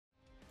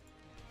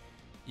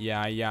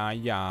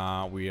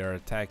Yeah, we are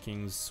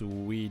attacking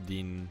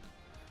Sweden.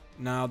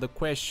 Now the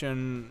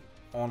question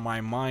on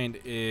my mind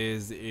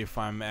is if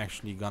I'm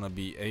actually gonna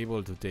be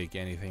able to take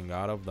anything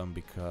out of them,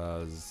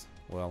 because,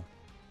 well,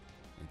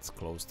 it's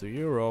close to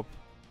Europe.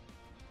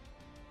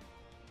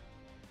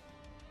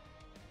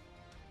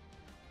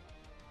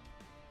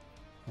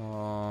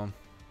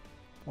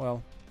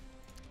 Well,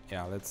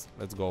 yeah, let's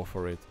go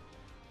for it.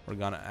 We're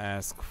gonna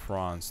ask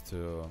France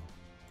to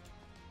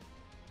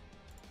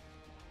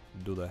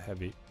do the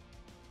heavy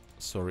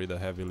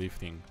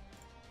lifting.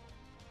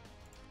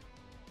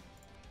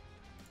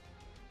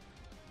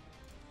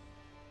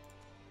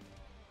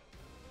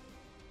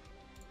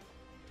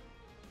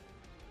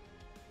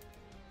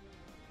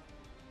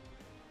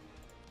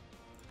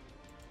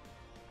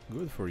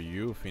 Good for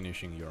you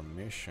finishing your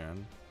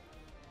mission.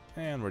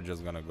 And we're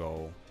just gonna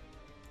go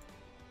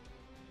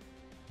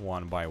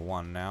one by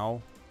one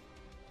now.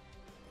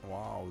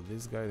 Wow,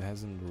 this guy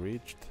hasn't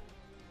reached.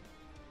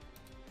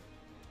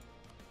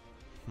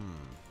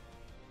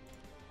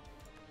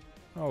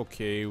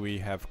 Okay, we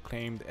have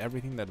claimed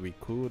everything that we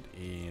could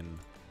in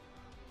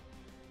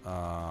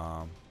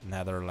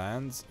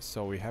Netherlands,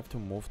 so we have to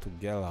move to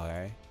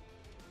Gelre.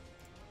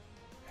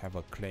 Have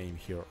a claim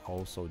here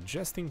also,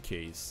 just in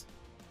case.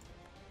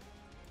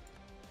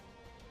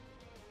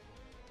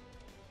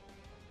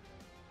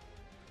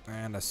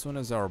 And as soon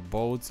as our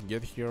boats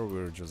get here,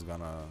 we're just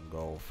gonna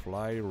go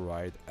fly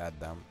right at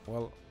them.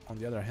 Well, on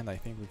the other hand, I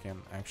think we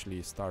can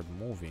actually start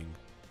moving.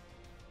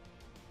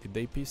 Did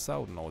they peace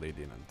out? No, they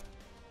didn't.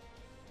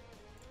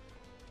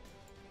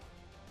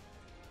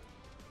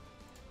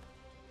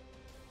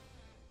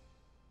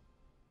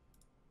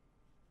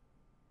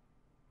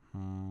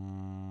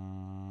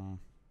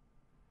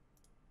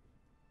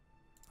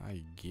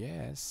 I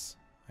guess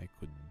I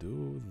could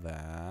do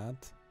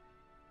that.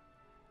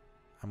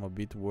 I'm a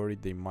bit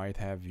worried they might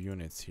have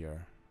units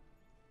here.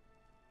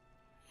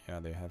 Yeah,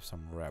 they have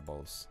some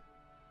rebels.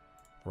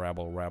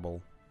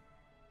 Rebel.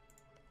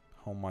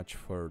 How much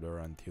further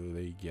until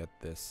they get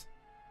this?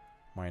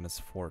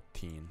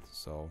 -14,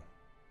 so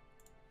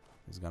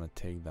it's gonna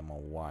take them a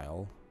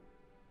while.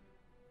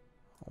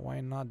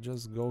 Why not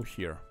just go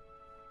here?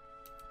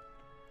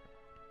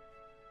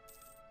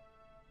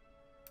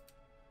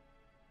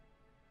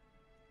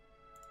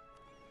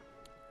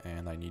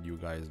 And I need you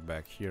guys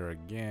back here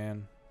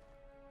again.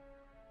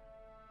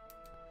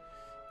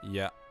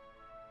 Yeah,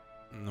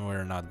 no,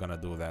 we're not gonna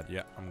do that.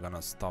 Yeah, I'm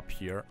gonna stop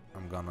here.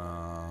 I'm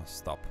gonna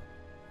stop,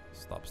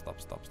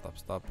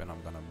 and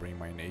I'm gonna bring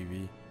my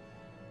navy,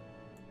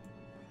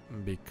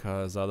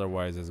 because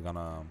otherwise it's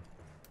gonna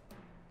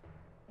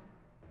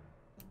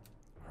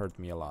hurt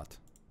me a lot.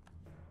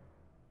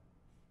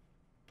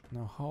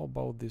 Now, how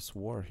about this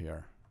war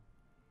here?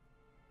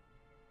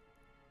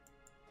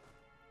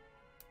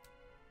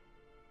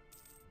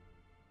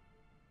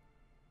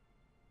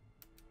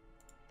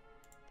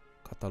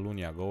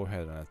 Catalonia, go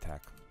ahead and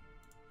attack.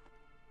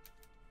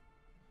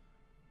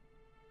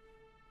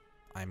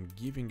 I'm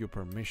giving you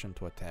permission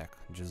to attack.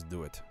 Just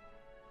do it.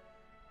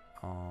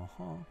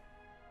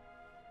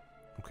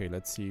 Okay,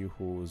 let's see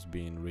who's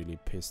been really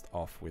pissed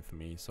off with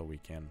me, so we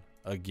can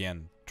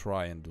again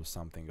try and do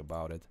something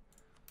about it.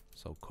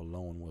 So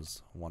Cologne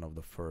was one of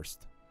the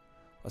first.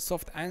 A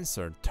soft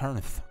answer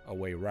turneth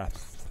away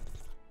wrath.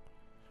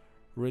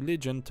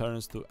 Religion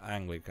turns to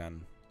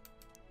Anglican.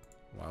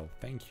 Well,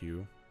 thank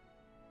you.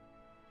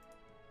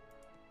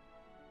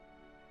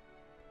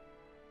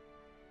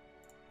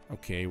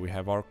 Okay, we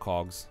have our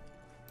cogs.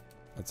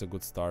 That's a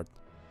good start.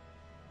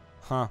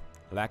 Huh,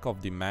 lack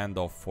of demand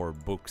for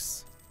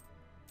books.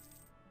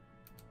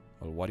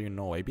 Well, what do you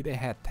know? Maybe they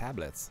had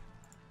tablets.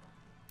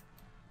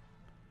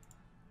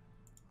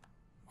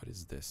 What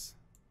is this?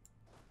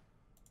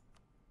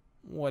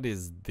 What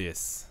is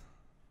this?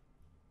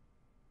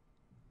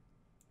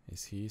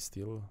 Is he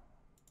still...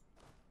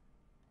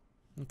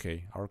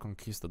 Okay, our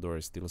conquistador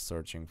is still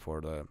searching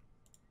for the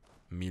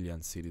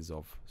million cities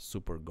of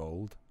super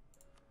gold.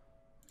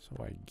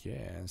 So I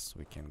guess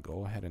we can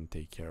go ahead and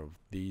take care of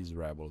these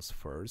rebels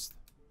first.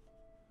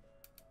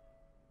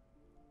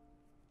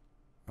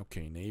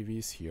 Okay, navy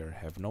is here.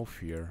 Have no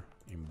fear.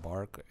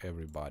 Embark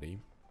everybody.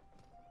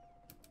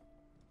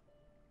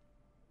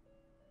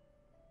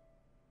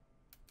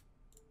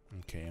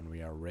 Okay, and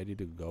we are ready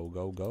to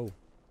go.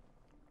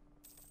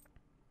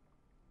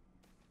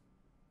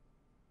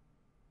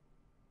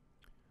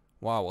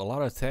 Wow, a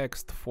lot of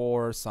text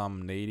for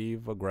some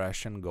native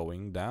aggression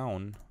going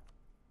down.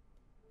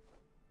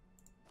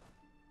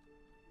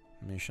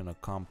 Mission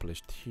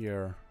accomplished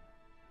here.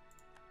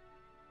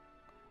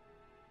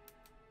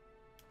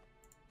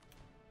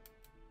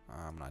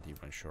 I'm not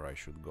even sure I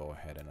should go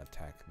ahead and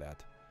attack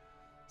that.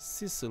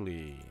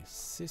 Sicily,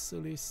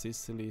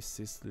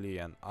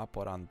 and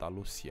Upper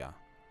Andalusia.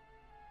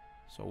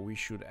 So we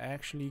should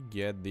actually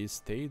get these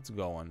states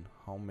going.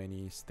 How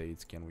many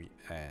states can we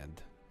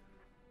add?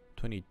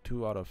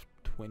 22 out of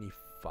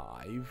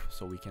 25.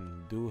 So we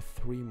can do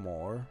 3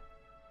 more.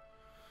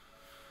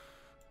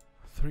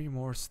 3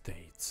 more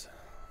states.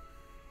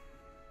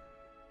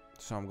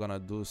 So I'm gonna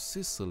do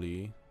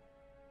Sicily,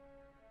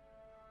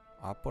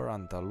 Upper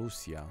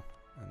Andalusia,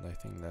 and I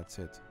think that's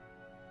it.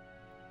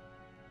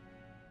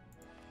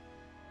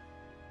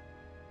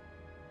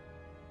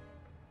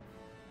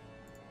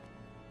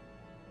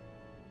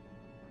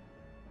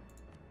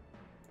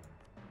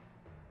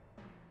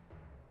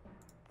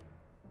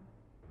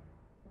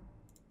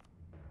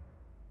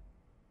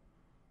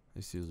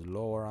 This is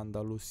Lower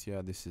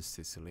Andalusia, this is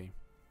Sicily.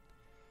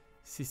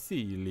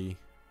 Sicily.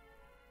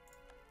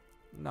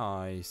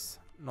 Nice,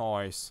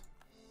 nice.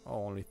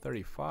 Oh, only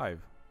 35.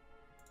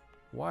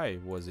 Why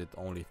was it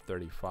only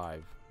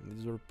 35?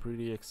 These were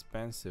pretty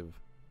expensive.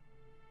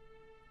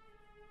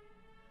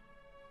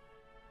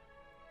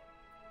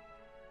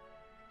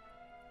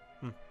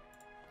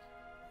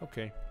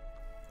 Okay.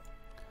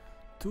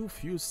 Too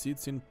few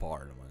seats in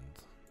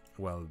parliament.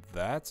 Well,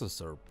 that's a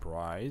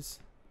surprise.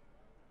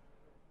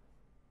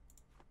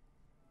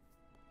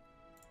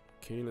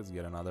 Okay, let's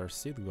get another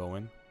seat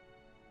going.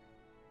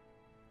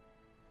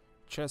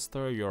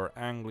 Chester, you're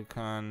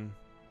Anglican.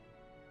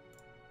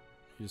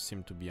 You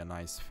seem to be a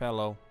nice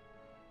fellow.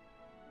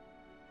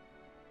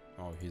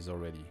 Oh, he's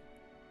already.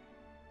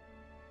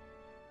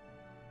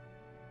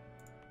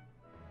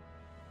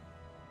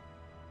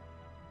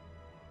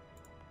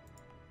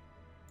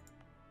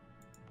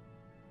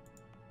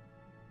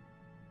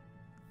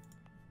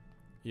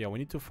 Yeah, we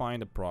need to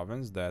find a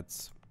province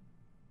that's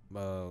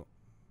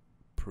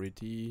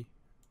pretty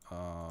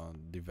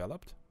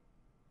developed,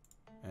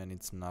 and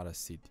it's not a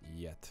seat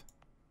yet.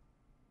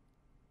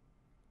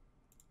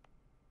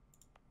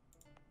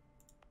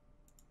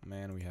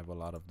 Man, we have a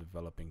lot of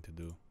developing to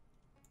do.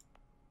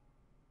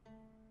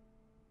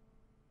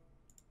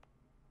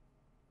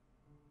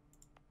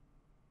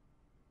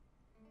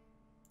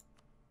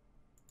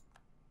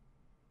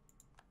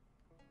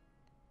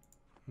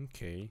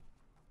 Okay.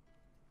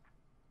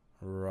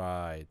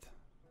 Right.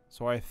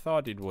 So I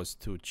thought it was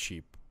too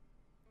cheap.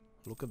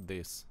 Look at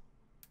this.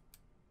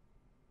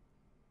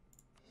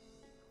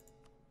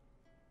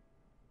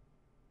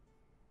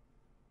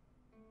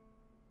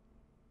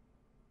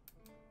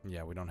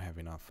 Yeah, we don't have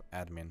enough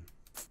admin.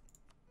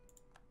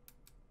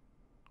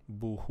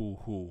 Boo hoo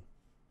hoo.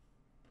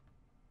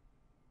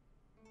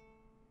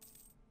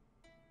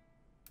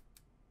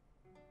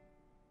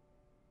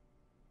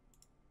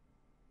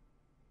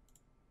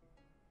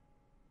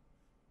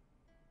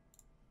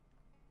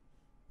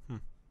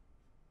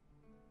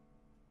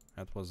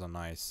 That was a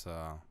nice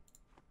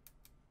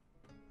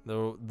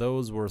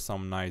those were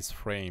some nice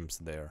frames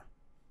there.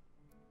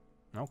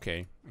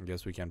 Okay, I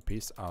guess we can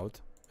peace out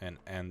and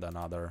end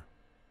another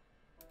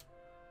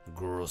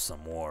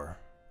gruesome war.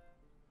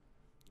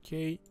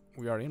 Okay,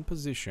 we are in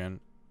position.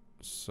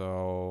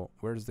 So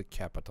where's the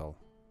capital?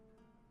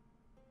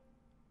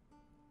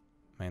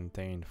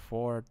 Maintain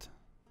fort.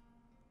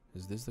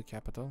 Is this the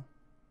capital?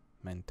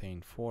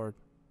 Maintain fort.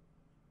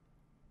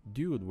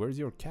 Dude, where's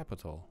your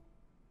capital?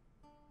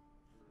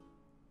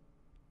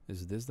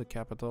 Is this the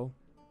capital?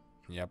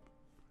 Yep.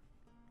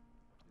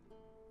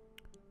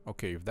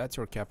 Okay, if that's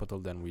your capital,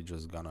 then we're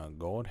just gonna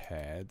go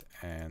ahead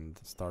and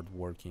start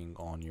working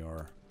on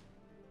your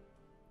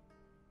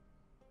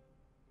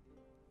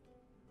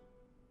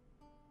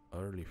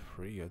early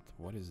frigate.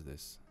 What is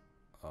this?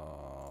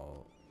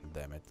 Oh,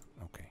 damn it.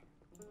 Okay.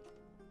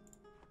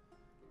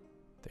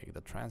 Take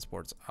the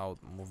transports out,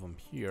 move them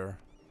here.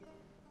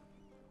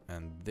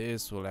 And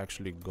this will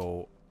actually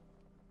go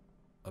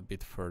a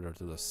bit further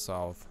to the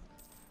south.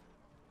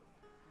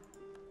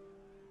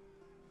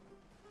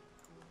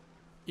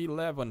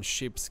 11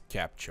 ships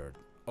captured.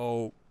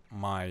 Oh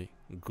my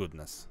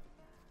goodness.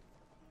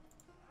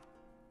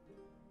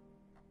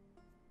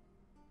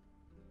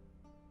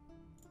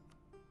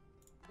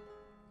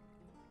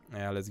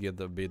 Yeah, let's get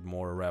a bit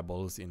more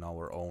rebels in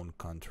our own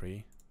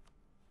country.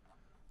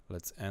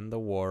 Let's end the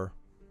war.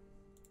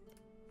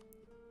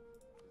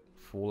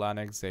 Full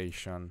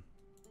annexation.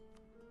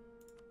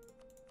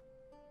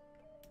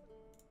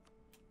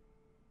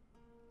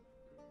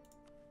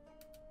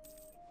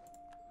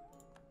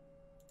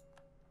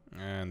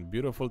 And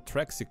beautiful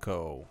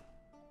Trexico.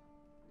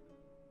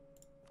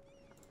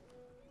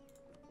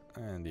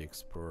 And the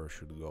explorer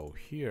should go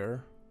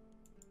here.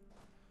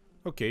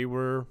 Okay,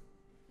 we're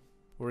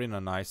in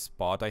a nice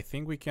spot. I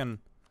think we can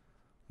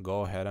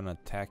go ahead and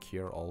attack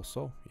here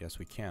also. Yes,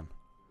 we can.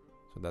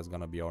 So that's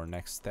gonna be our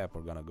next step.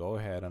 We're gonna go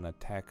ahead and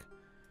attack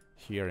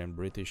here in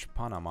British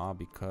Panama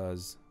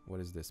because what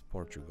is this?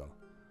 Portugal.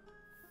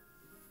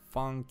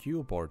 Thank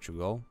you,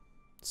 Portugal,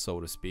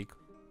 so to speak.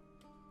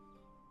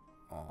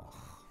 Oh.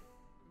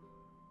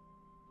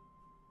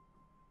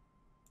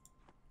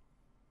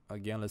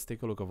 Again, let's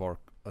take a look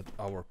at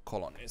our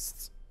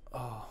colonists.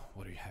 Oh,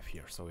 what do we have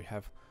here? So we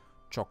have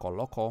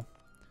Chocoloco,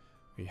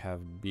 we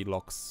have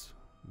Bilox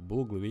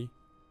Bugli,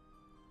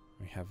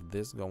 we have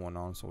this going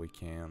on, so we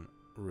can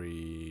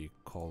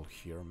recall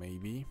here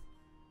maybe.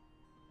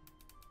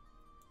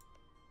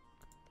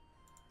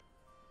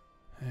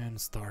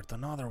 And start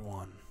another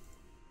one.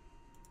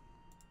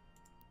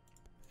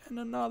 And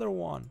another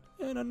one.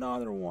 And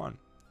another one.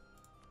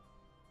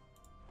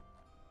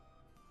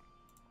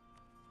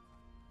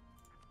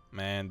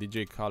 Man,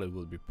 DJ Khaled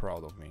will be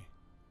proud of me.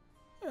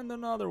 And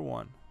another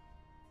one.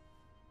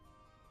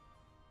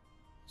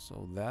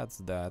 So that's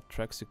that.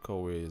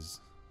 Trexico is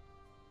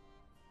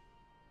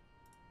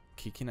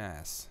kicking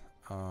ass.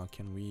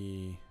 Can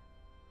we...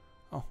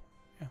 Oh,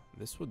 yeah,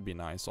 this would be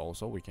nice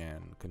also. We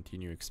can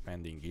continue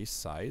expanding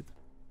east side.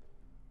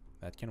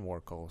 That can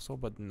work also,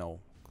 but no.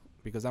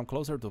 Because I'm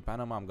closer to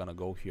Panama, I'm gonna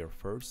go here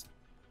first.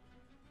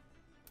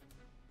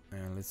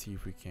 And let's see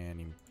if we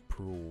can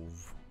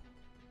improve.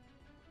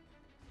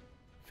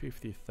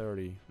 50,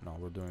 30. No,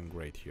 we're doing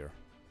great here.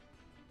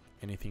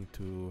 Anything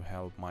to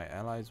help my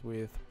allies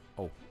with?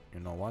 Oh, you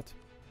know what?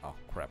 Oh,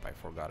 crap, I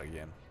forgot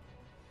again.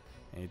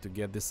 I need to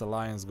get this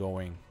alliance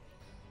going.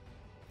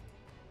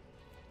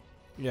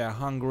 Yeah,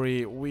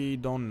 Hungary, we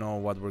don't know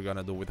what we're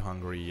gonna do with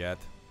Hungary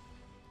yet.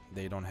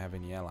 They don't have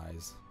any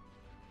allies.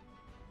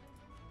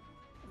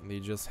 They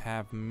just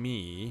have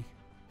me.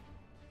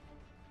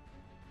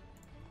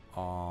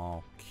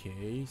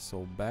 Okay,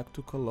 so back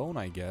to Cologne,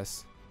 I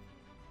guess.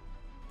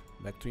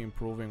 Back to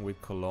improving with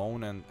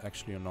Cologne. And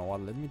actually, you know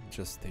what? Let me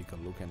just take a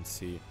look and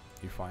see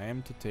if I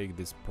am to take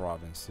these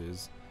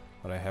provinces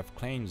that I have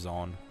claims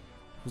on.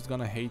 Who's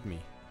gonna hate me?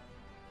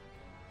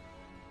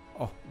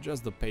 Oh,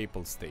 just the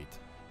Papal State.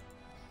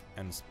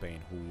 And Spain,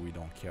 who we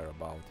don't care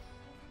about.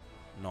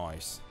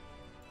 Nice.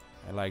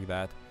 I like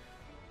that.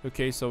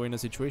 Okay, so in a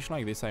situation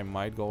like this, I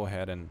might go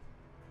ahead and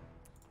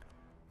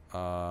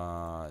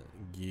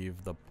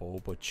give the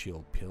Pope a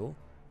chill pill.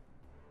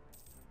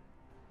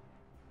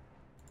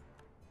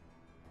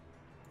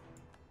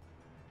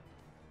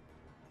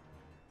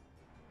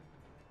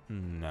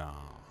 No.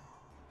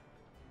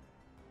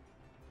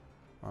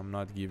 I'm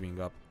not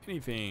giving up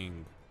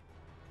anything.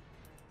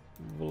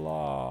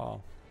 Blah.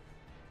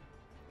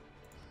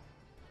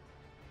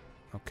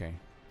 Okay.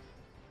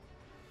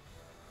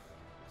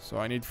 So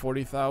I need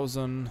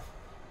 40,000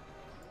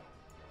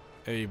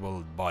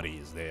 able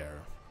bodies there.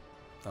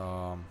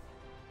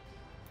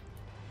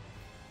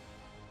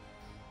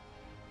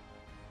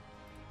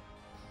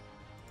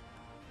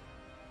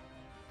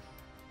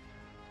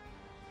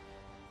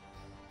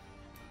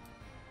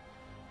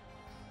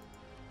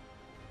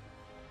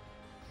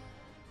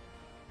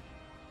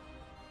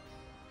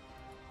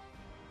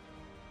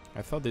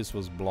 I thought this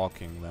was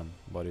blocking them,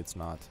 but it's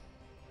not.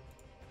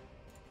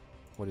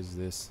 What is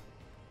this?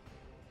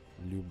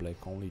 Lublek,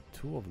 only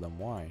 2 of them,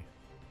 why?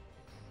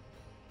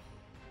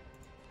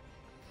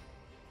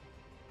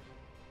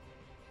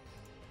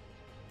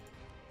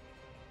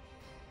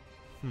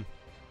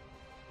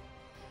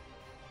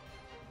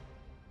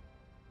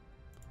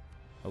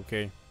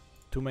 Okay,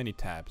 too many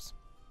tabs.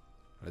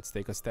 Let's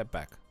take a step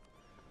back.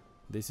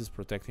 This is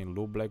protecting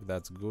Lublek,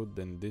 that's good.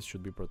 Then this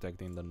should be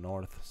protecting the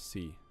North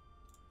Sea.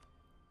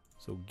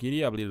 So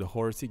giddy up, little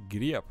horsey,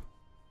 giddy up.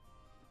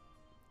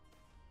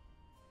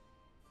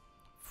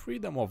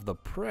 Freedom of the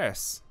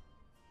press.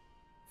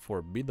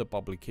 Forbid the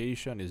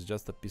publication is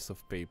just a piece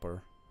of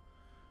paper.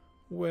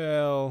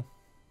 Well,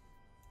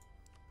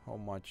 how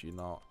much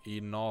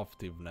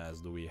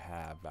innovativeness do we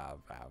have?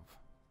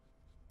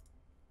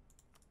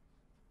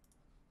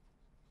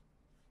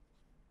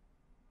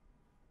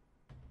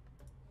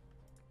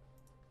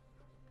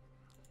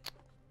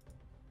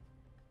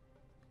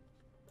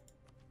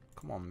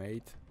 Come on,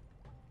 mate.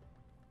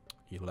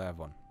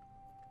 11.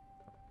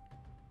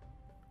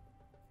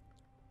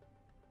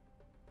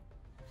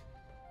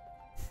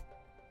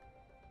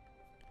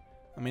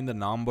 I mean, the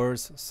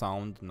numbers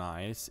sound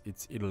nice.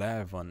 It's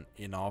 11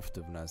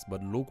 innovativeness,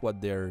 but look what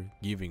they're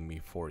giving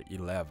me for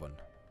 11.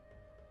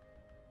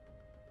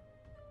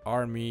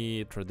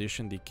 Army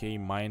tradition decay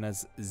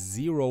minus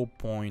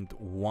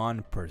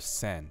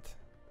 0.1%.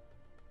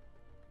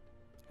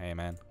 Hey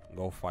man,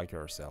 go fight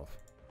yourself.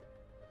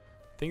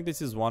 I think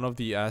this is one of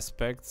the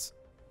aspects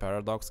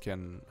Paradox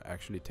can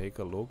actually take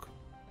a look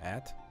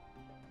at.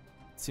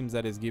 It seems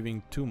that it's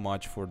giving too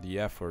much for the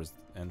efforts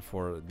and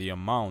for the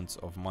amounts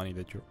of money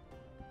that you're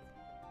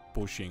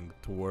pushing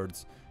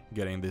towards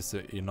getting this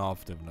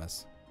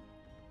innovativeness.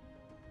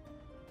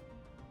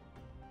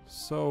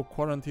 So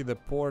quarantine the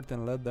port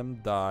and let them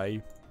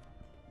die.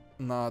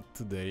 Not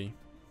today.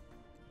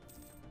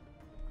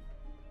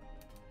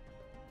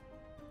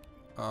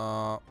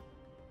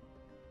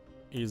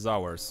 Is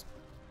ours.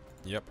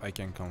 Yep, I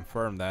can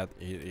confirm that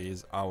it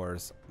is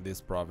ours. This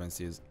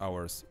province is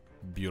ours.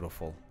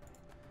 Beautiful.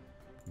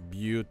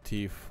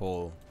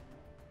 Beautiful.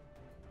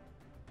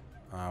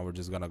 We're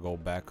just gonna go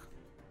back.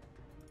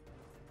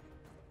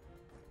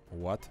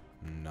 What?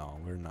 No,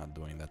 we're not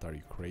doing that. Are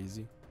you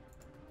crazy?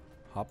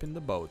 Hop in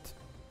the boat.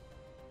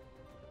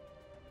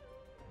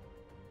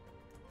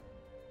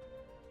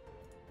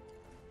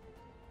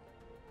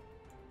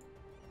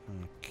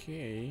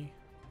 Okay.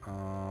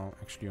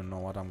 Actually, you know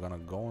what? I'm gonna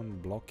go and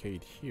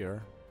blockade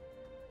here.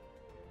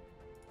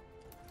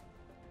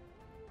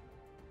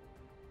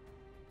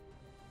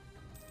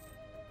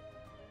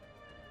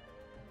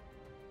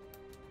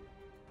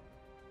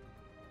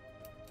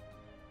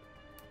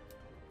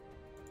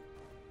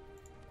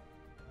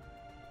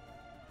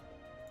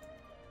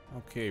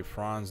 Okay,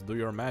 France, do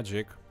your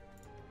magic.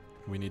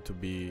 We need to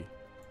be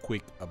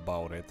quick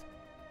about it.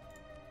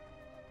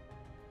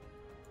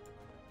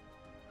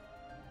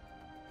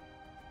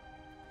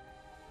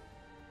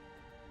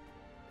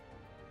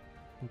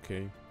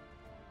 Okay.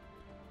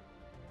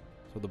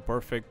 So the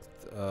perfect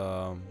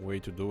way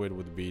to do it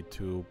would be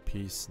to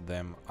piece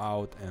them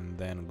out and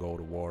then go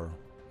to war.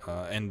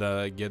 And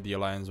get the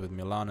alliance with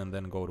Milan and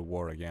then go to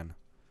war again.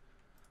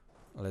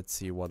 Let's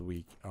see what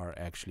we are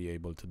actually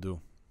able to do.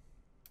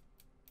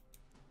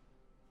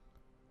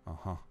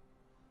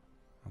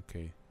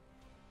 Okay.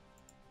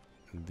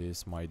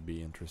 This might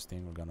be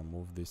interesting. We're gonna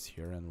move this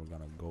here and we're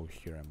gonna go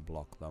here and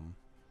block them.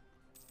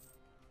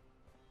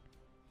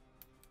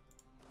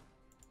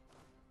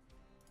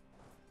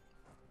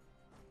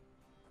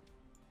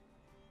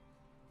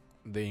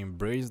 They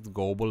embraced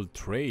global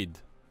trade.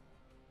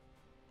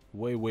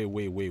 Wait.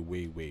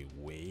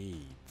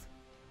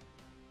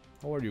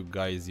 How are you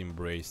guys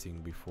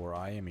embracing before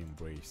I am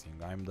embracing?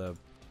 I'm the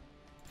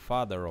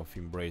father of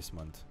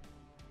embracement.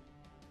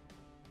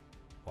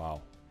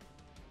 Wow.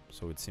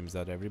 So it seems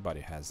that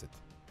everybody has it.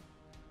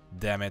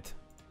 Damn it.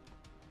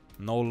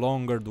 No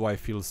longer do I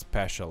feel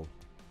special.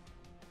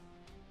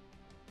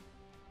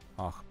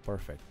 Ah,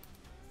 perfect.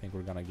 I think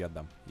we're gonna get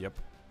them. Yep.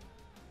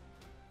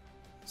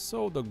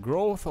 So the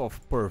growth of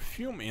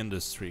perfume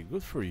industry.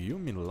 Good for you,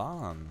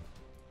 Milan.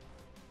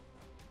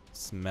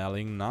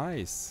 Smelling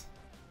nice.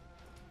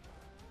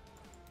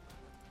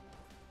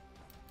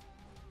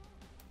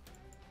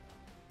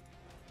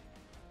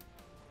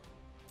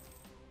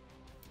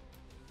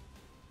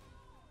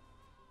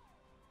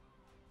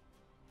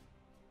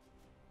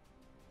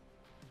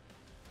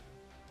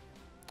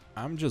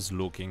 I'm just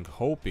looking,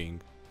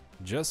 hoping,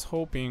 just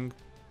hoping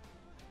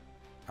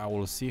I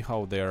will see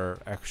how they're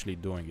actually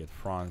doing it,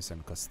 France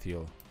and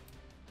Castile.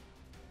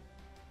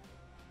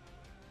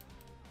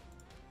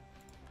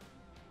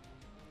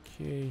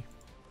 Okay.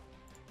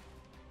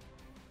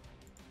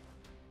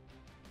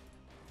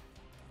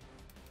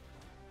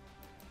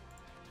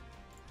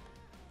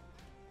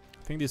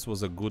 I think this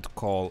was a good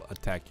call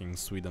attacking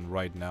Sweden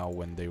right now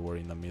when they were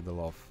in the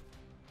middle of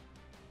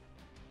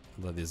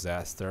the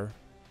disaster.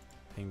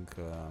 I think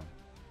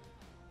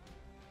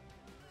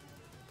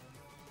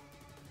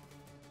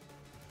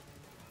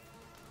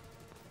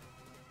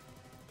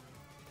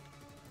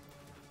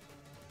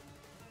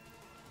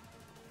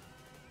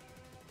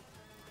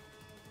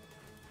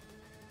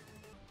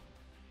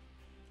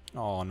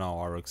oh no,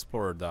 our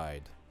explorer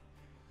died.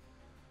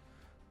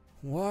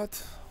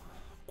 What?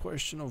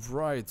 Question of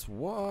rights,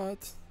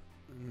 what?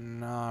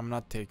 No, I'm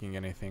not taking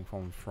anything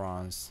from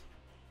France.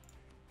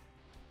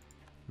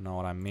 Know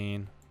what I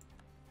mean?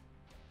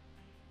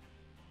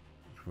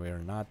 We're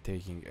not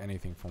taking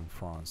anything from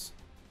France.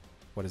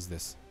 What is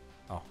this?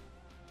 Oh.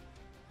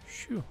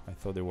 Phew, I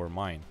thought they were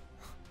mine.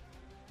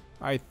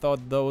 I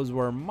thought those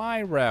were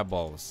my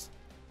rebels.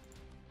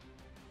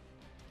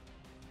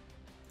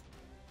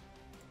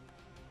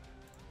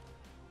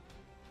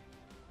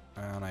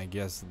 And I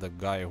guess the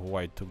guy who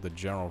I took the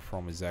general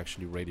from is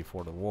actually ready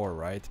for the war,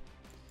 right?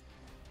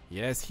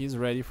 Yes, he's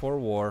ready for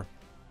war.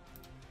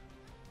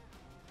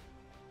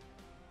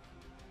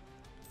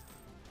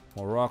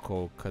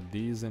 Morocco,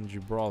 Cadiz and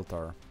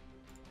Gibraltar.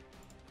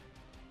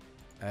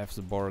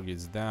 Efsborg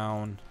is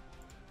down.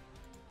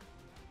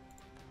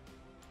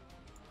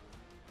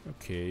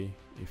 Okay,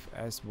 if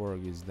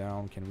Esborg is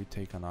down, can we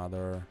take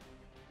another?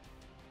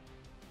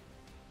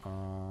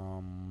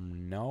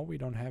 No, we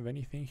don't have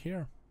anything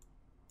here.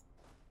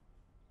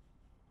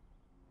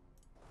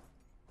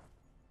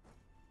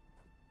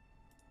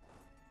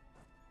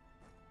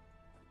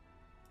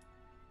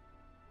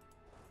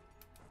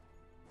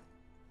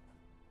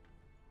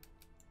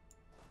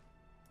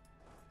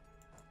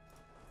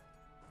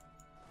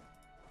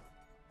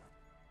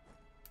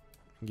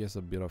 I guess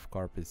a bit of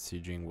carpet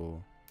sieging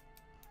will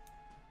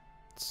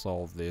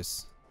solve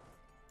this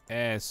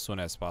as soon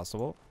as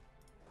possible.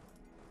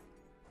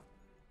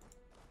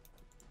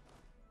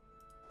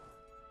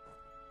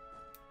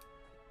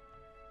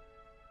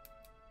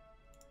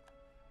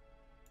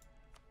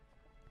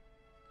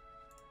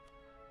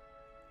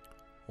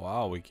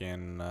 Wow, we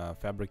can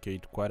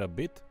fabricate quite a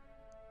bit.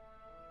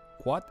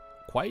 Quite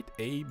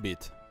a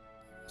bit.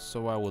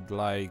 So I would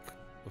like,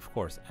 of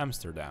course,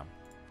 Amsterdam.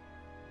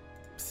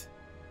 Psst.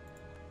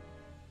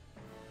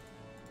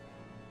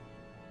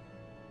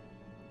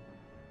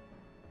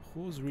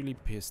 Who's really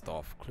pissed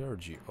off?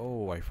 Clergy.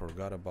 Oh, I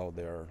forgot about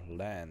their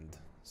land.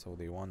 So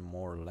they want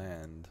more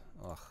land.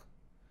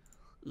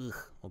 Ugh.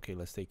 Okay,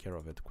 let's take care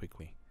of it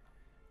quickly.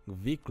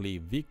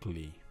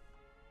 Vikli.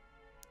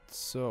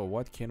 So,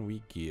 what can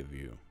we give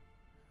you?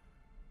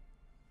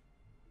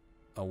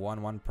 A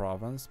 1-1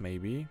 province,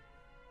 maybe.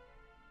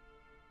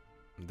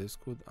 This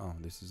could... Oh,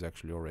 this is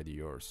actually already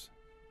yours.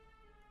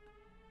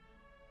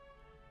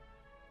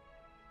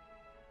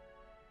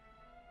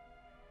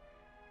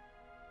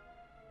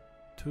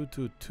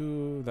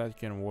 Two, that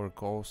can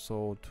work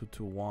also.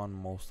 2-1,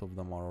 most of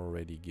them are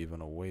already given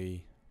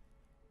away.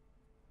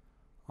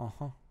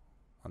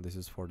 And this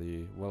is for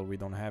the... Well, we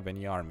don't have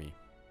any army.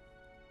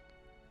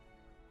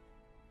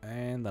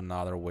 And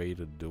another way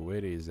to do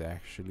it is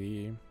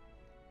actually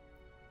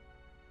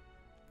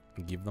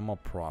give them a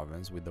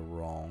province with the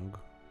wrong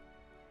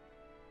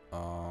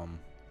how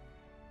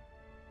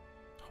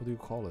do you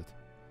call it?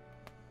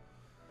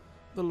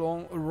 The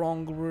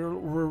wrong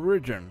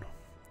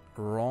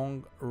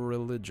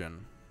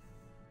religion.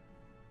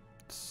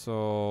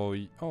 So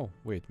oh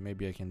wait,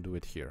 maybe I can do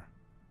it here.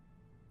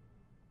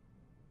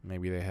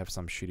 Maybe they have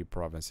some shitty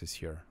provinces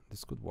here.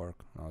 This could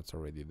work. No, it's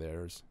already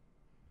theirs.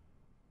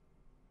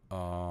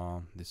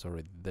 This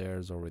already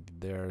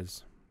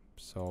theirs.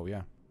 So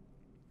yeah.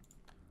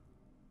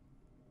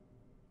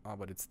 Ah,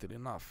 but it's still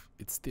enough.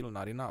 It's still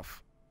not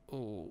enough.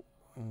 Oh.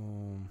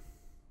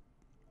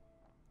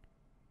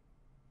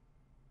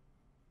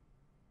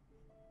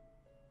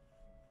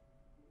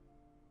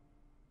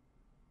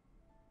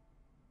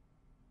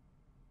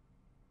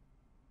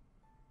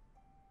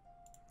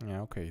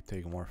 Yeah, okay,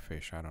 take more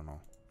fish. I don't know.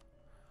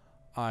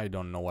 I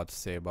don't know what to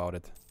say about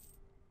it.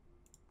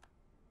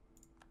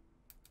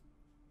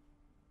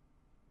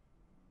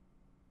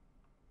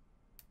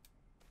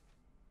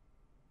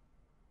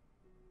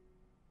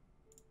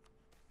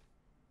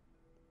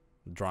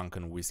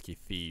 Drunken whiskey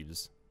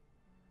thieves.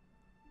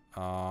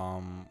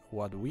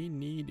 What we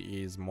need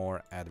is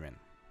more admin.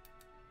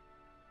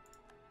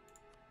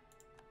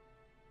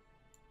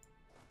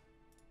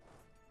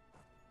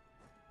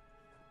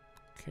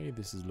 Okay,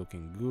 this is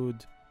looking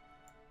good.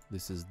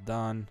 This is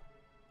done.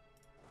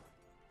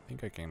 I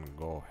think I can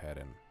go ahead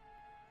and...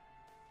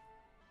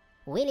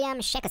 William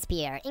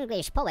Shakespear,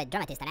 English poet,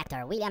 dramatist and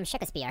actor. William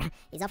Shakespear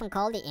is often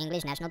called the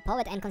English national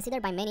poet and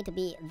considered by many to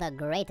be the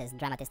greatest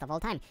dramatist of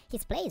all time.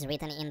 His plays,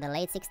 written in the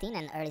late 16th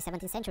and early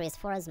 17th centuries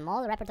for a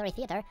small repertory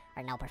theater,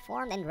 are now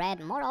performed and read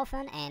more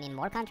often and in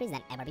more countries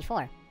than ever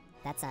before.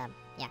 That's,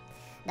 yeah.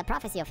 The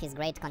prophecy of his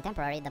great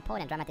contemporary, the poet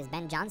and dramatist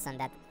Ben Jonson,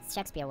 that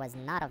Shakespeare was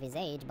not of his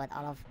age but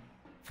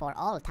for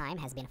all time,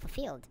 has been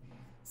fulfilled.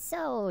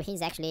 So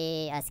he's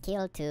actually a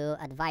skill to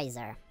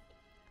advisor.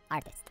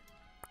 Artist.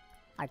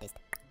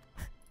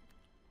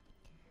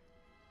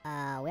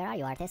 Where are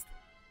you, artist?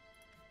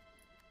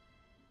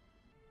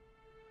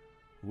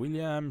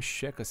 William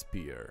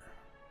Shakespear.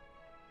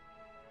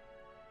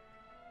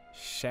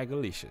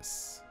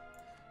 Shagalicious.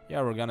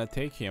 Yeah, we're gonna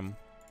take him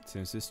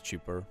since it's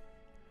cheaper.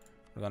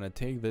 We're gonna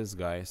take this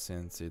guy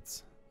since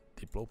it's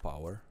Diplo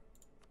power.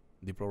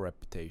 Diplo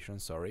reputation,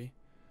 sorry.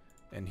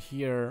 And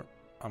here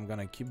I'm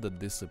gonna keep the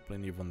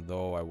discipline, even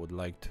though I would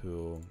like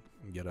to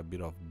get a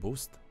bit of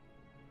boost.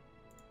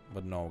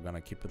 But no, we're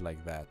gonna keep it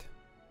like that.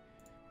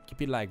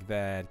 Keep it like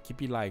that.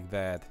 Keep it like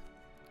that.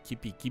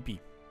 Keepy.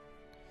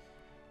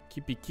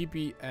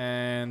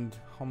 And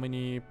how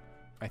many?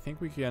 I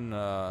think we can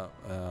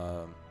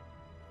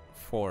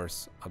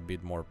force a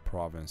bit more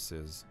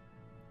provinces.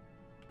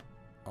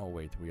 Oh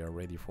wait, we are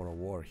ready for a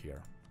war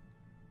here.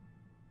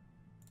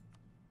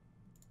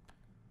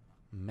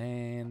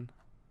 Man.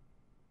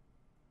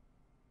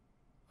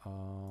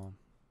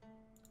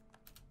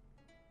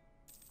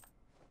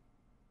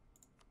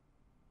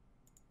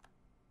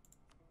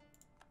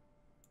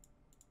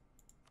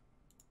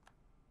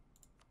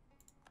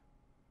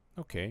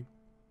 Okay,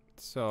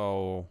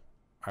 so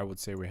I would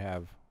say we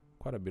have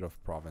quite a bit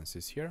of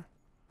provinces here.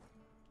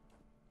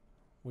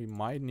 We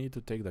might need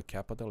to take the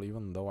capital,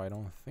 even though I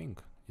don't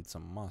think it's a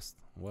must.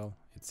 Well,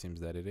 it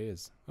seems that it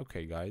is.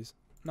 Okay, guys,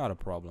 not a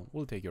problem.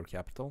 We'll take your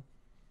capital.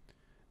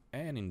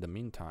 And in the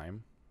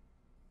meantime,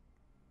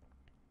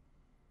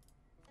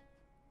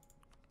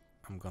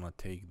 I'm gonna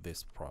take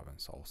this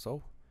province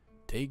also.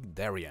 Take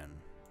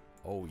Darien.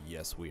 Oh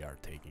yes, we are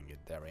taking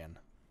it, Darien.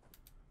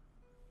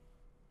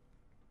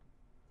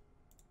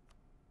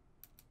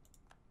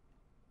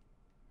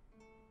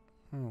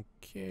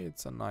 Okay,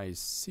 it's a nice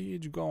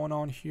siege going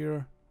on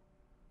here.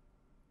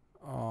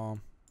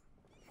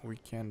 We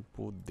can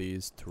put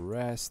these to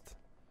rest.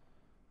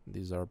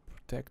 These are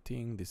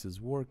protecting. This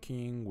is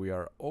working. We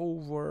are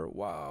over.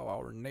 Wow,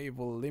 our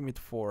naval limit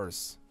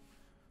force.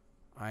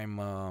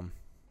 Wow,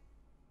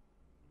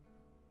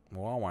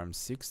 I'm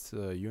 6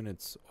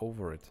 units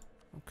over it.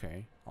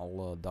 Okay,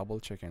 I'll double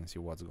check and see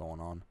what's going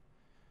on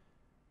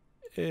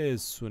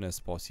as soon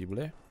as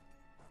possible.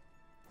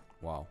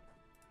 Wow,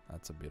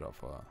 that's a bit of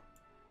a...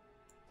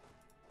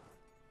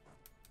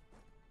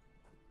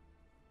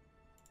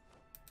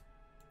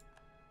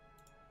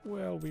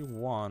 Well, we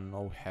won.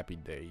 Oh, happy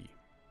day.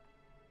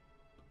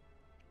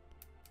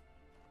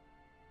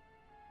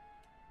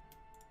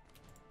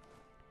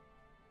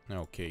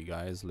 Okay,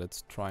 guys,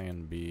 let's try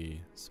and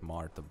be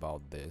smart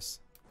about this.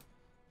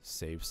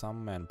 Save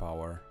some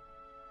manpower.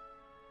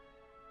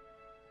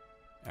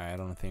 I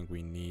don't think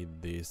we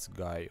need this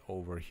guy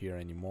over here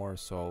anymore,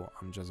 so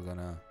I'm just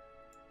gonna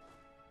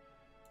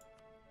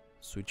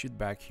switch it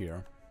back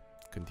here.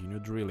 Continue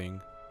drilling.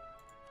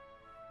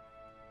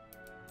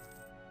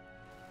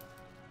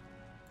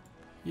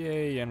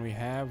 Yay, and we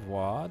have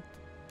what?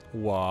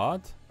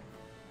 What?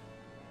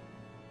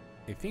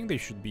 I think they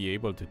should be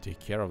able to take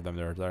care of them.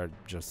 There are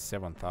just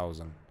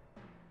 7,000.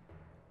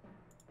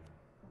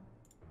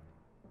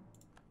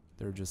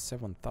 There are just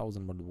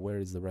 7,000, but where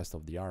is the rest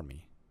of the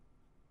army?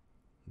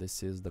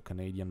 This is the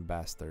Canadian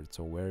bastard.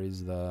 So where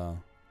is the...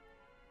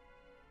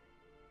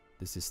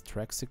 This is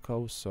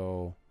Trexico,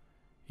 so...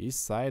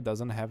 East side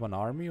doesn't have an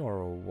army,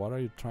 or what are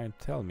you trying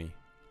to tell me?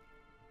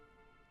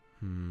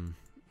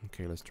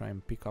 Okay, let's try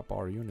and pick up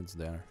our units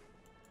there.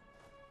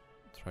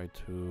 Try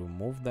to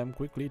move them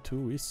quickly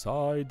to east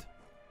side.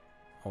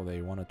 Oh,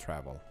 they want to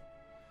travel.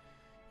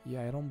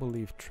 Yeah, I don't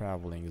believe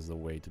traveling is the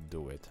way to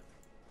do it.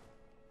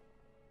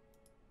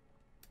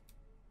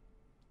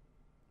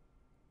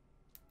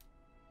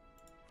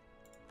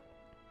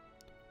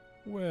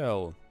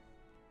 Well,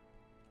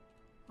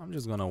 I'm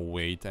just gonna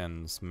wait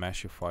and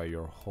smashify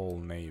your whole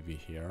navy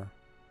here.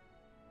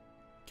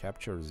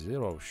 Capture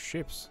 0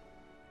 ships.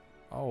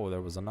 Oh,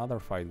 there was another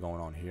fight going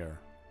on here.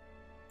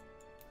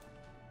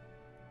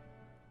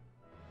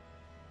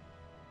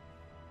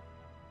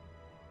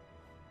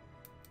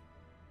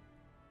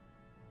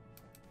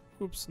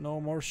 Oops, no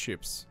more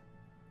ships.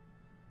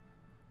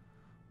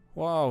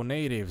 Wow,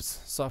 natives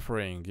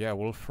suffering. Yeah,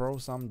 we'll throw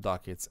some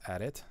ducats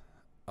at it.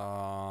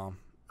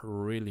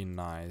 Really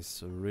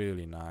nice,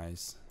 really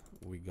nice.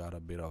 We got a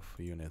bit of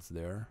units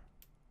there.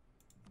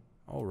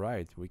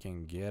 Alright, we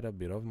can get a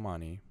bit of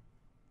money.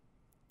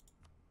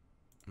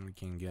 We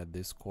can get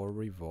this core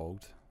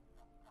revoked.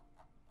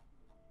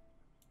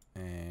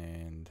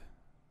 And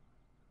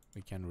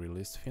we can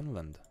release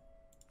Finland.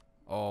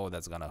 Oh,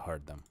 that's gonna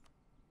hurt them.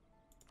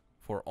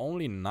 For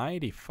only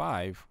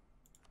 95?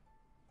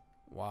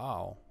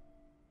 Wow.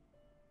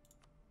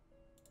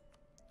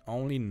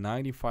 Only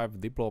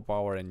 95 diplo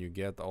power and you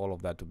get all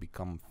of that to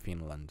become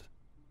Finland.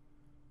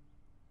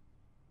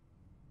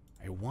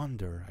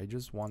 I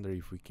just wonder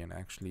if we can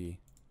actually...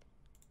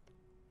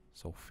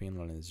 So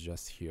Finland is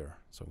just here,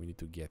 so we need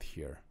to get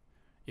here.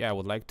 Yeah, I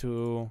would like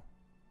to...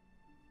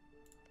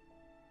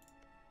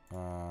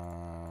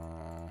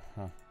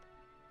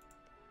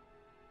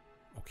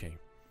 Okay.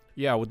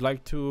 Yeah, I would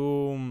like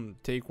to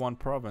take one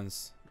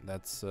province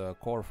that's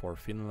core for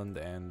Finland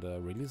and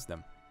release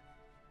them.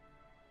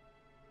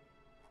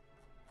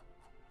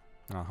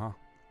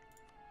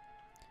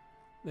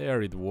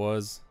 There it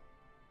was.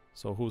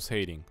 So who's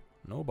hating?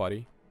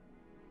 Nobody.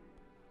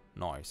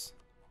 Nice.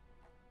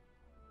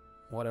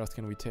 What else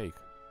can we take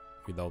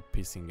without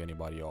pissing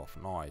anybody off?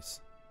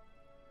 Nice.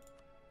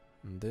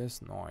 And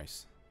this,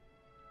 nice.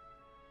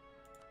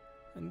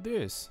 And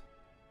this,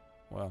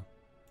 well.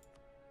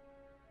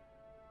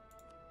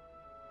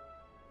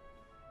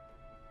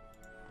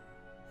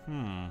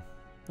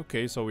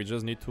 Okay, so we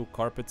just need to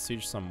carpet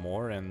siege some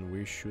more and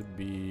we should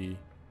be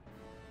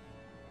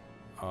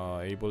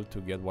able to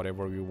get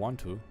whatever we want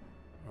to.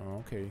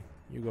 Okay,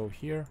 you go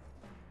here.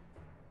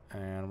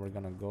 And we're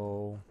gonna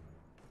go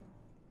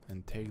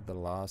and take the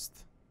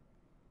last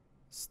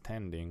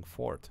standing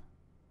fort.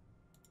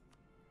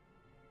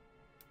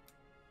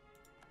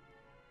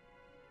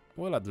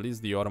 Well, at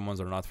least the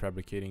Ottomans are not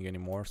fabricating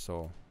anymore,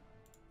 so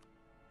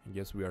I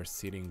guess we are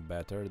sitting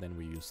better than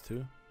we used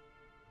to.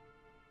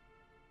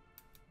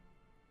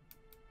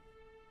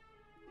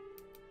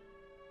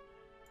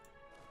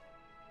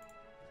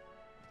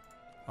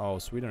 Oh,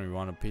 Sweden, we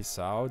want to peace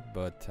out,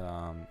 but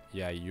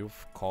yeah,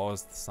 you've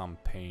caused some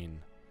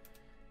pain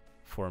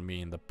for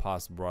me in the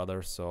past,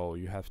 brother, so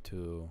you have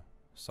to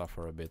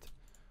suffer a bit.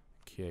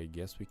 Okay, I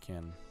guess we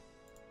can.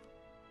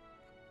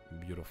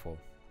 Beautiful.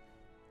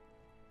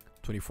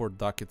 24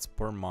 ducats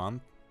per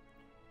month.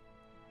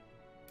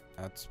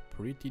 That's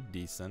pretty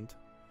decent.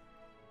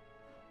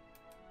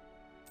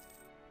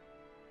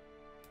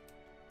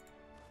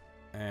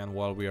 And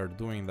while we are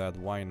doing that,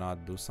 why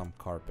not do some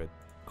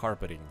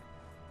carpeting?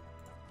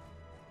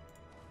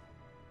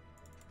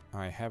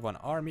 I have an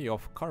army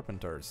of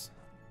carpenters.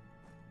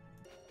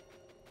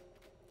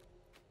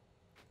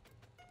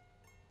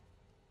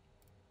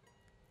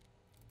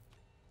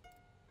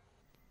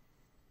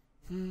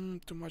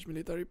 Too much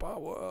military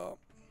power.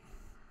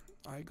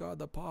 I got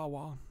the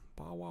power.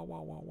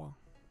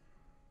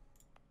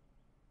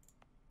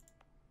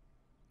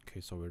 Okay,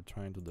 so we're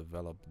trying to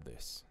develop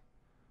this.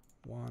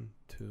 1,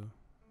 2.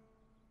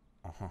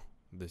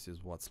 This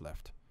is what's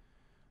left.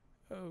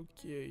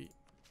 Okay.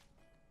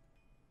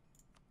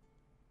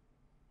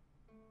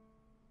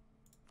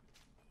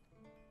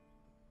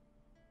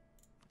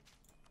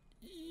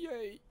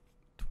 Yay!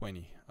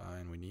 20.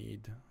 And we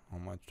need how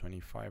much?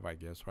 25, I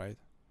guess, right?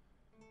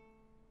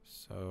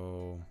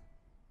 So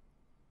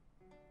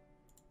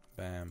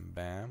bam,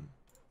 bam.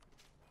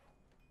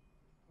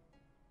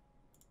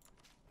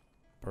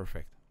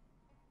 Perfect.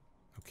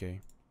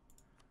 Okay.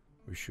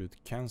 We should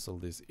cancel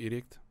this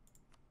edict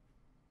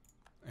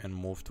and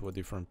move to a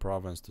different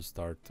province to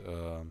start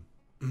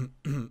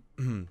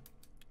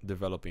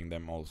developing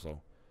them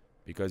also.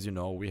 Because, you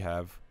know, we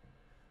have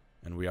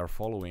and we are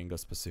following a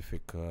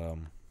specific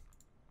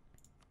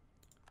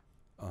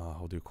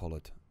how do you call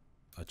it?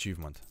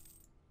 Achievement.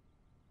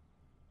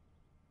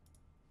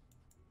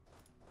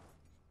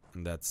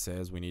 And that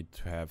says we need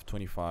to have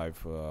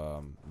 25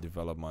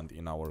 development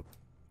in our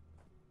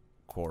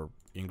core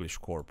English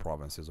core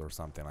provinces or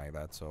something like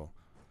that. So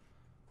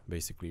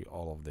basically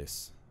all of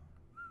this.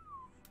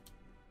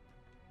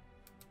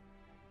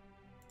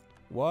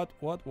 What?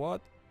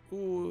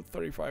 Ooh,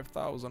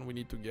 35,000. We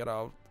need to get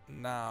out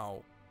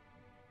now.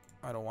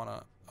 I don't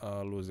want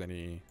to lose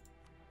any.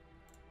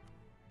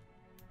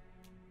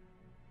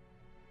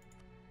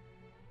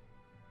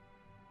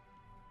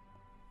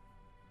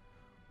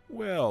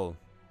 Well,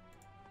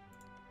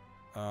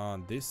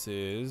 this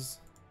is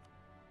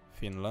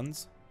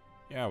Finland's.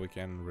 Yeah, we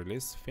can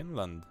release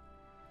Finland,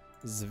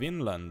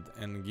 Svinland,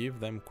 and give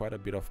them quite a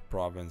bit of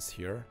province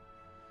here.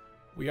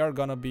 We are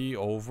gonna be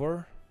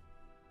over,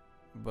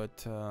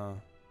 but I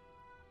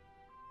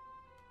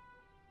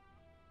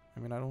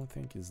mean, I don't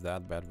think it's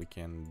that bad. We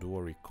can do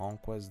a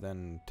reconquest,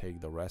 then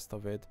take the rest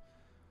of it.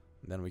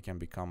 Then we can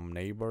become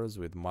neighbors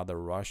with Mother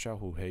Russia,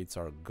 who hates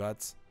our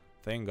guts.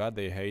 Thank God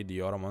they hate the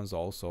Ottomans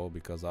also,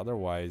 because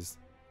otherwise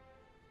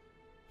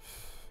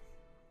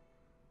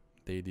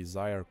they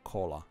desire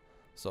cola.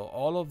 So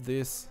all of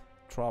these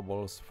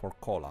troubles for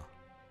cola.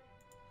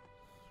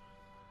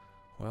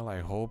 Well, I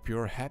hope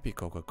you're happy,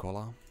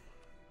 Coca-Cola,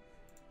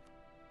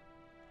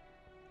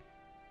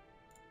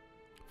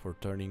 for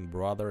turning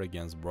brother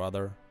against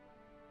brother.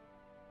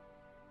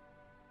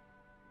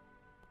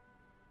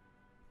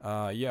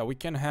 Yeah, we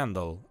can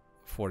handle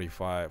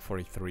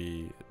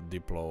 43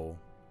 Diplo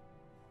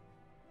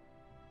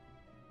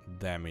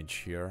damage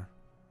here.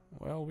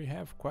 Well, we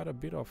have quite a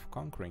bit of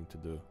conquering to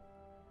do.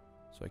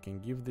 So I can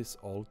give this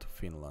all to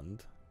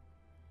Finland.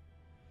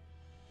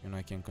 And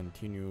I can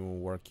continue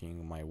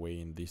working my way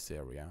in this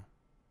area.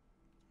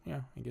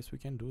 Yeah, I guess we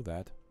can do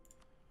that.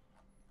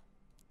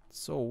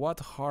 So what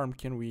harm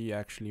can we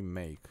actually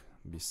make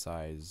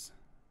beside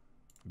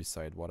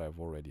what I've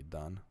already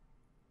done?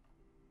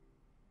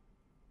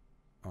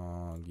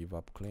 Give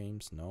up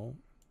claims, no.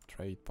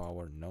 Trade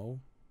power, no.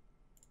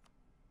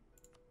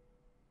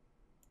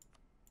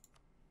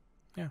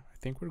 Yeah, I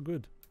think we're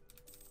good.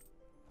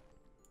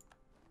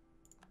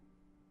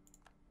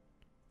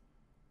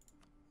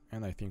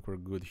 And I think we're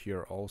good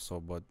here also,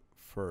 but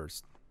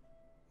first,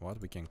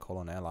 what? We can call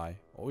an ally.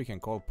 Or we can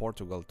call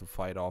Portugal to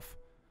fight off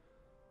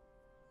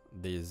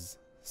these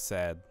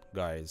sad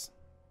guys.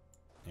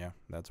 Yeah,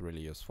 that's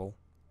really useful.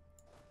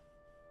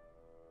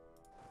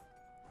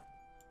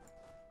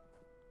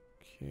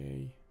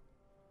 Okay.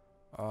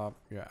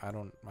 Yeah,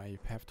 I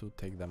have to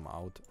take them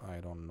out. I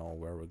don't know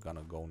where we're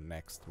gonna go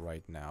next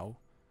right now.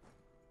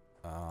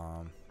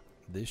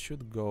 This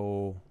should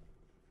go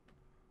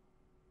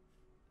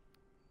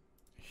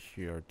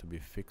here to be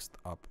fixed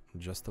up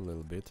just a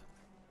little bit.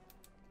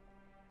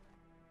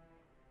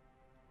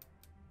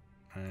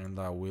 And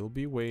I will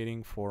be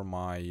waiting for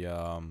my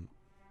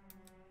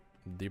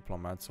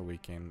diplomat so we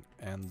can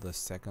end the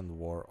second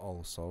war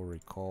also.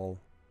 Recall.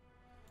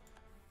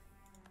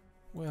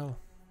 Well,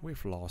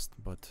 we've lost,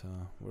 but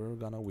we're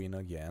gonna win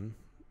again.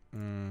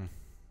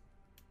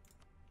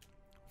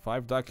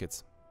 5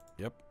 ducats.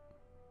 Yep.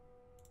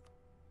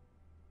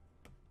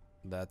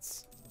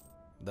 That's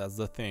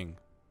the thing.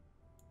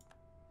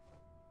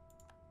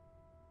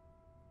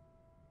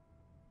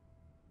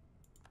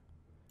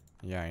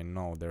 Yeah, I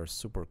know, they're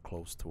super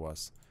close to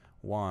us.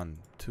 1,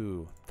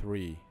 2,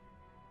 3,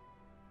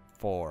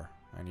 4.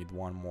 I need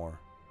one more.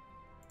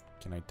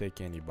 Can I take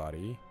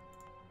anybody?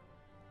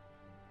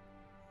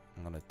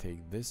 I'm gonna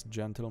take this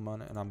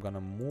gentleman and I'm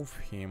gonna move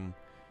him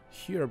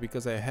here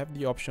because I have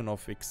the option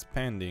of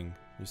expanding,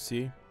 you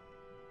see,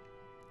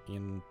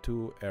 in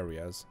 2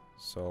 areas.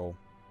 So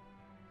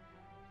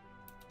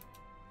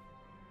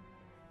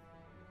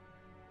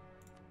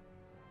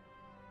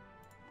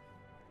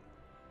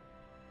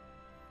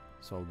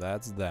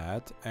that's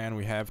that, and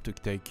we have to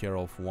take care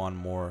of one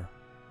more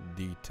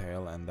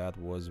detail, and that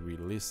was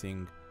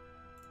releasing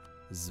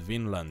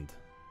Svinland.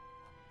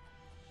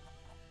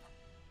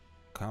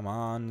 Come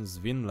on,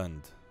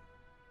 Svinland.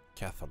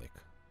 Catholic.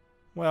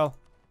 Well,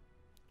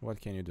 what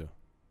can you do?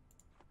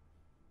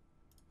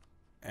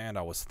 And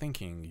I was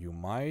thinking you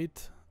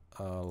might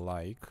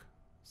like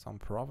some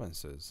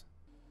provinces.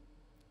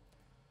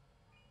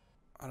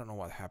 I don't know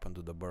what happened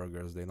to the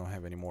burghers. They don't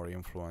have any more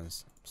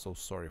influence. So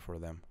sorry for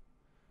them.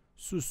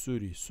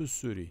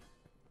 Susuri.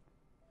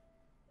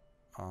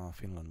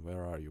 Finland,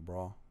 where are you,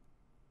 bro?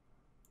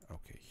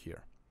 Okay,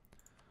 here.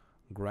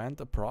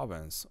 Grant a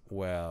province.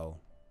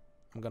 Well,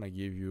 I'm gonna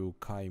give you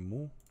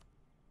Kaimu.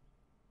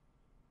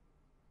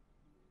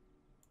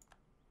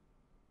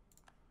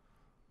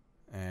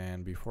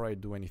 And before I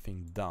do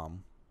anything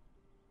dumb,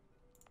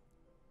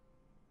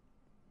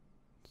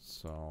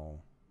 so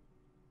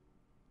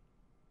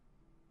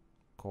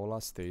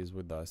Kola stays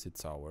with us,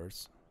 it's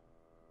ours.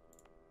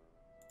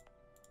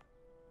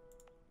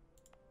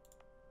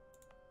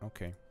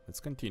 Okay,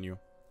 let's continue.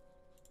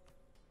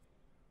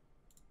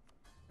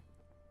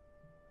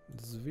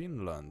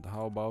 Svinland,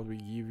 how about we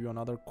give you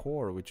another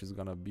core, which is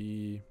gonna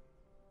be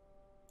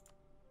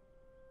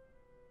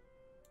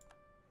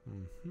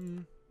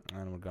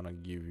and we're gonna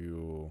give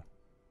you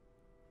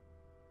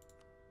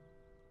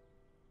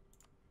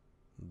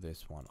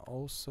this one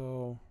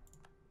also.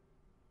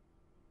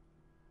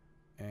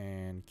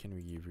 And can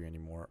we give you any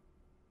more?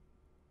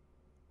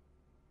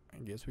 I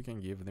guess we can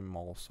give them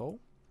also.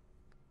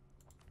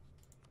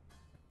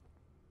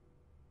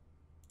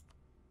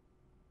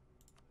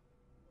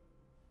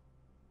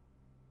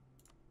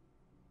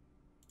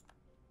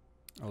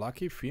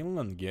 Lucky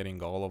Finland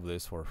getting all of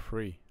this for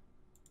free.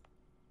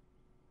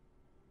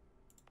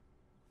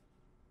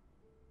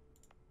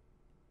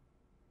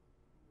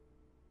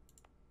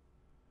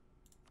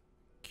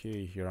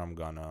 Okay, here I'm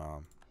gonna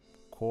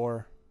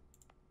core.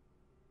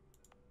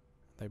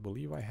 I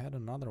believe I had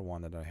another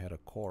one that I had a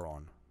core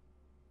on.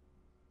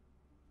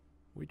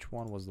 Which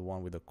one was the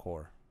one with the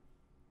core?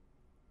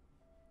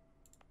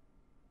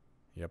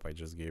 Yep, I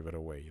just gave it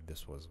away.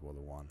 This was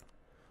the one.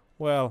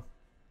 Well,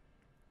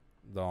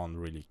 don't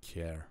really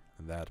care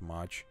that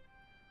much.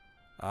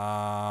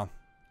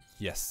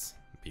 Yes,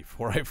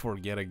 before I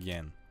forget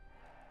again.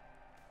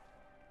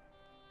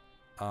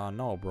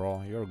 No,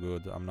 bro, you're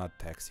good. I'm not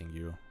texting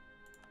you.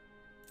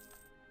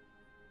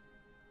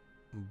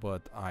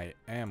 But I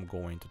am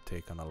going to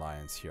take an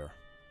alliance here.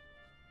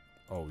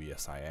 Oh,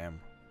 yes, I am.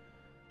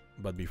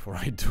 But before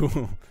I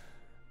do,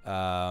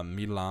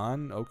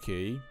 Milan,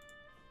 okay.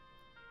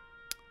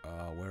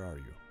 Where are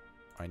you?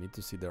 I need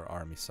to see their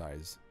army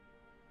size.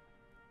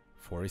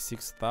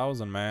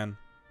 46,000, man.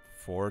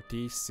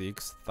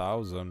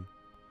 46,000.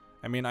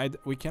 I mean,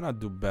 we cannot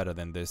do better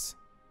than this.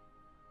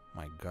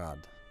 My God,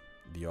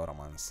 the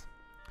Ottomans.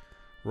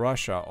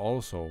 Russia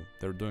also,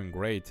 they're doing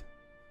great.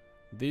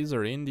 These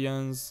are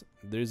Indians.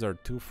 These are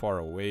too far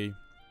away.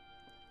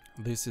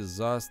 This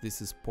is us.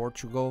 This is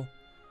Portugal.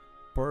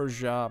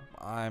 Persia,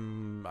 I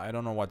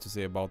don't know what to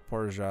say about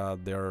Persia.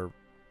 They're,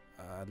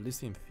 at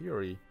least in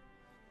theory,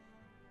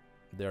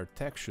 their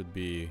tech should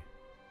be,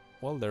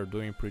 well, they're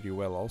doing pretty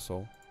well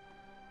also.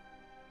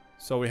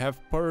 So we have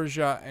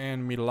Persia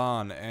and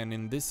Milan, and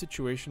in this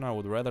situation I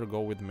would rather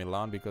go with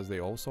Milan because they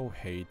also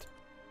hate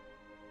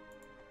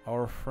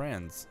our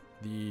friends,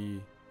 the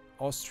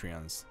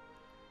Austrians.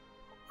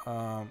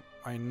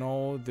 I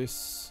know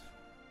this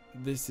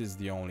is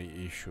the only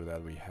issue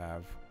that we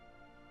have.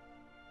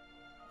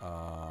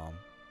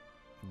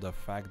 The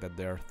fact that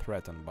they're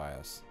threatened by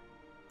us.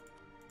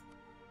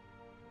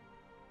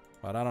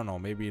 But I don't know,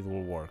 maybe it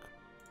will work.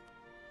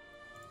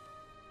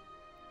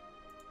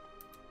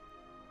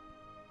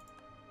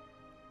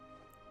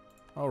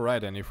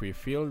 Alright, and if we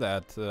feel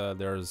that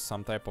there's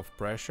some type of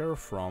pressure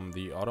from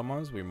the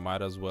Ottomans, we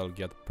might as well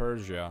get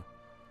Persia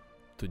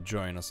to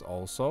join us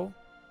also.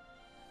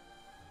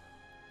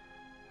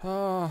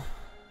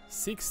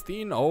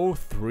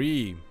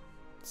 1603.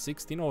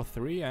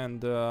 1603,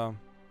 and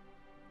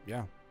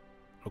yeah,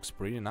 looks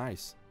pretty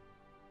nice.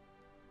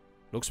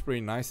 Looks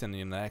pretty nice, and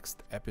in the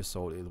next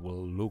episode it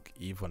will look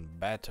even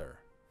better.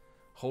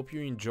 Hope you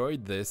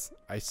enjoyed this.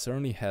 I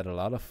certainly had a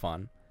lot of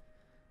fun.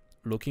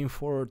 Looking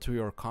forward to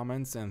your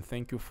comments, and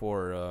thank you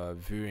for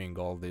viewing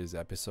all these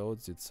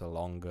episodes. It's a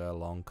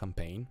long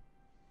campaign,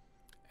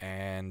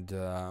 and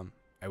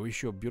I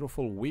wish you a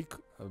beautiful week,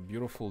 a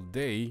beautiful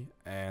day,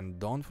 and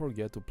don't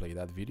forget to play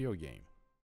that video game.